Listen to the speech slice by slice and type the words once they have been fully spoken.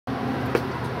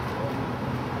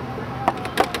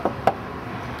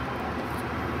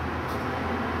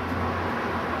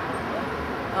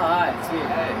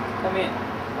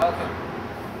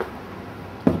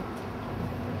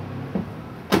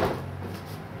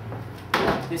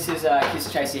This is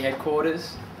Kisschasy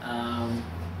headquarters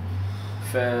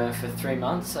for 3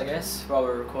 months, I guess, while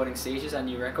we're recording Seizures, our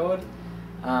new record.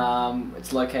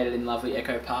 It's located in lovely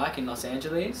Echo Park in Los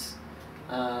Angeles.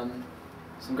 Some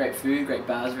great food, great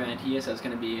bars around here, so it's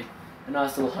going to be a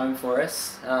nice little home for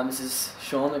us. This is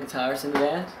Sean, the guitarist in the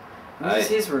band. This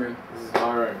is his room. This is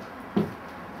my room.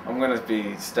 I'm going to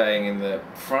be staying in the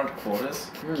front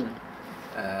quarters.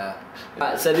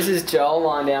 Right, so this is Joel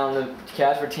lying down on the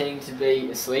couch pretending to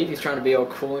be asleep. He's trying to be all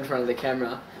cool in front of the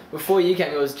camera. Before you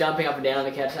came, he was jumping up and down on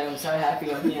the couch saying, "I'm so happy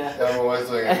I'm here." I'm always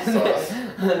doing exercise.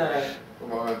 I know.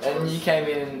 And you came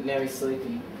in and now he's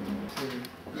sleeping.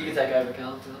 You can take over,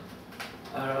 Carl.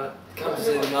 Alright, come to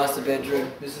see the master bedroom.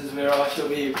 This is where I shall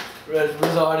be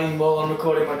residing while I'm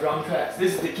recording my drum tracks.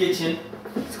 This is the kitchen.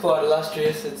 It's quite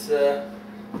illustrious. It's you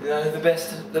know, the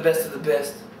best of the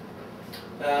best.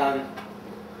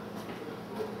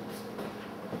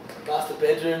 Master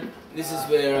bedroom. This is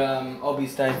where I'll be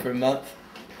staying for a month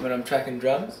when I'm tracking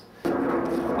drums.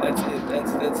 That's it.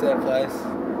 That's our place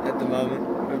at the moment.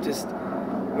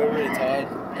 We're really tired.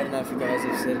 I don't know if you guys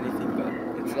have said anything, but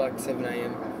it's like 7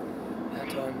 AM our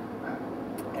time,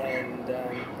 and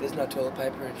there's no toilet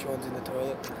paper, and Sean's in the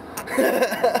toilet.